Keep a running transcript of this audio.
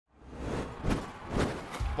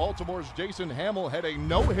Baltimore's Jason Hammel had a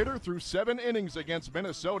no-hitter through 7 innings against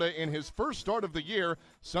Minnesota in his first start of the year,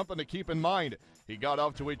 something to keep in mind. He got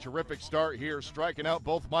off to a terrific start here, striking out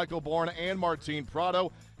both Michael Bourne and Martin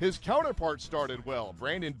Prado. His counterpart started well,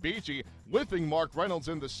 Brandon Beachy whiffing Mark Reynolds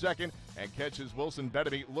in the second and catches Wilson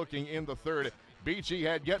Bettamy looking in the third. Beachy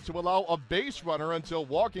had yet to allow a base runner until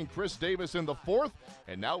walking Chris Davis in the fourth,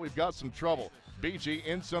 and now we've got some trouble. Beachy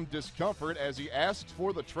in some discomfort as he asks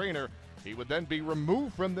for the trainer. He would then be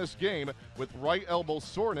removed from this game with right elbow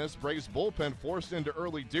soreness. Braves bullpen forced into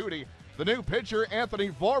early duty. The new pitcher, Anthony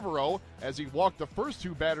Varvaro, as he walked the first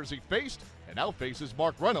 2 batters he faced, and now faces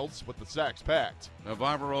Mark Reynolds with the sacks packed. The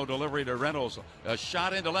Varvaro delivery to Reynolds. A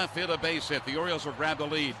shot into left field, a base hit. The Orioles will grab the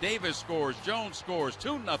lead. Davis scores. Jones scores.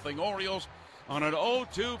 2-0 Orioles on an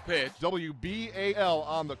 0-2 pitch. WBAL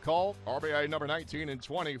on the call. RBI number 19 and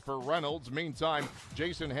 20 for Reynolds. Meantime,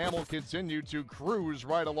 Jason Hammel continued to cruise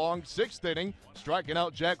right along. 6th inning, striking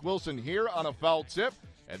out Jack Wilson here on a foul tip,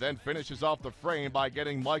 and then finishes off the frame by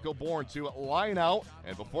getting Michael Bourne to line out.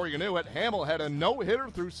 And before you knew it, Hammel had a no-hitter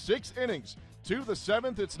through 6 innings. To the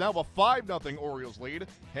 7th, it's now a 5-0 Orioles lead.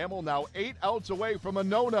 Hammel now 8 outs away from a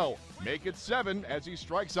no-no. Make it 7 as he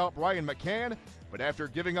strikes out Brian McCann. But after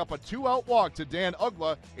giving up a 2-out walk to Dan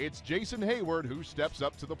Uggla, it's Jason Hayward who steps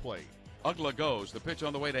up to the plate. Uggla goes. The pitch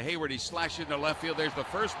on the way to Hayward. He slashes into left field. There's the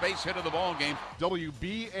first base hit of the ball game.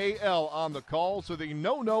 WBAL on the call, so the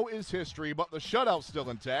no-no is history, but the shutout's still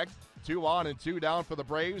intact. 2 on and 2 down for the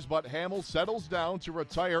Braves, but Hammel settles down to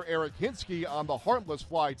retire Eric Hinsky on the heartless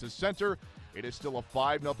fly to center. It is still a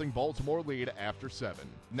 5-0 Baltimore lead after 7.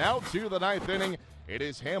 Now to the 9th inning. It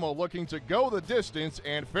is Hammel looking to go the distance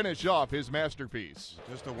and finish off his masterpiece.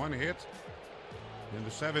 Just a 1 hit in the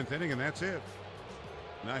 7th inning, and that's it.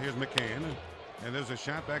 Now here's McCann, and there's a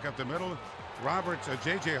shot back up the middle. Roberts,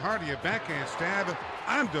 J.J. Hardy, a backhand stab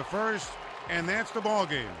onto first, and that's the ball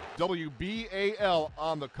game. WBAL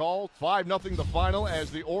on the call. 5-0 the final as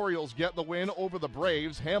the Orioles get the win over the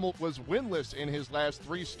Braves. Hammel was winless in his last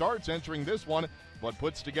 3 starts entering this one, but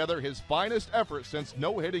puts together his finest effort since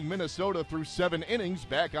no-hitting Minnesota through 7 innings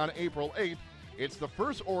back on April 8th. It's the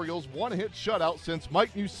first Orioles 1-hit shutout since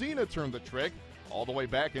Mike Mussina turned the trick all the way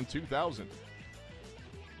back in 2000.